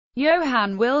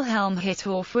Johann Wilhelm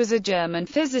Hittorf was a German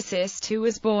physicist who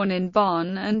was born in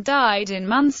Bonn and died in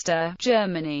Münster,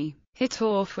 Germany.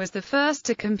 Hittorf was the first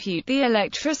to compute the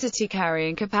electricity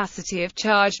carrying capacity of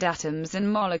charged atoms and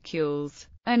molecules,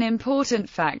 an important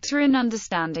factor in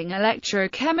understanding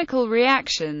electrochemical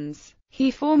reactions. He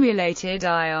formulated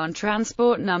ion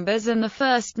transport numbers and the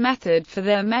first method for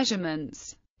their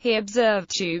measurements. He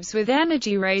observed tubes with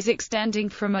energy rays extending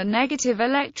from a negative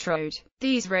electrode.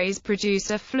 These rays produce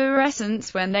a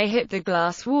fluorescence when they hit the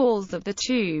glass walls of the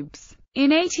tubes. In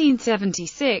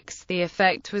 1876, the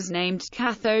effect was named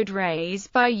cathode rays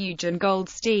by Eugen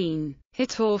Goldstein.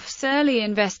 Hittorf's early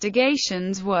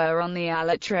investigations were on the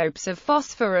allotropes of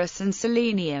phosphorus and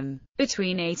selenium.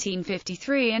 Between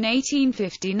 1853 and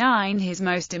 1859, his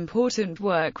most important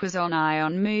work was on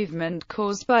ion movement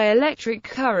caused by electric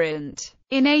current.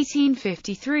 In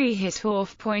 1853,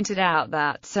 Hittorf pointed out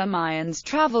that some ions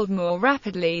traveled more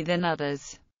rapidly than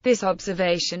others. This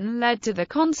observation led to the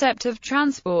concept of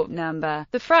transport number,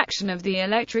 the fraction of the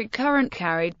electric current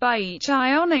carried by each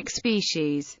ionic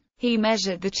species. He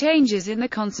measured the changes in the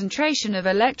concentration of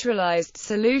electrolyzed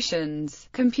solutions,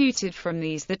 computed from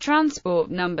these the transport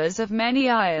numbers of many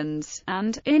ions,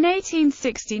 and, in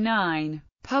 1869,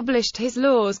 published his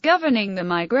laws governing the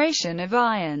migration of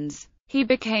ions. He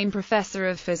became professor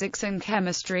of physics and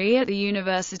chemistry at the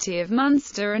University of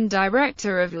Münster and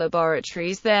director of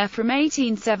laboratories there from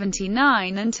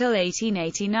 1879 until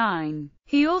 1889.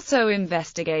 He also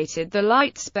investigated the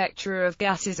light spectra of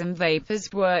gases and vapors,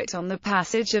 worked on the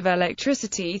passage of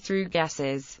electricity through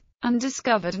gases, and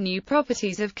discovered new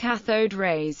properties of cathode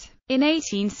rays. In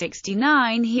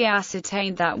 1869, he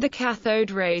ascertained that the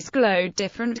cathode rays glowed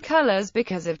different colors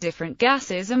because of different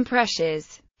gases and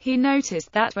pressures. He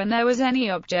noticed that when there was any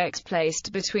object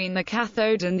placed between the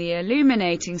cathode and the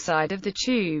illuminating side of the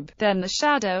tube, then the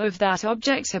shadow of that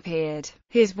object appeared.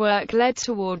 His work led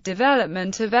toward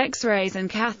development of X-rays and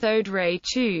cathode ray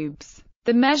tubes.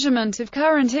 The measurement of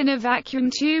current in a vacuum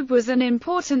tube was an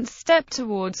important step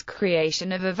towards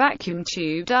creation of a vacuum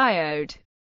tube diode.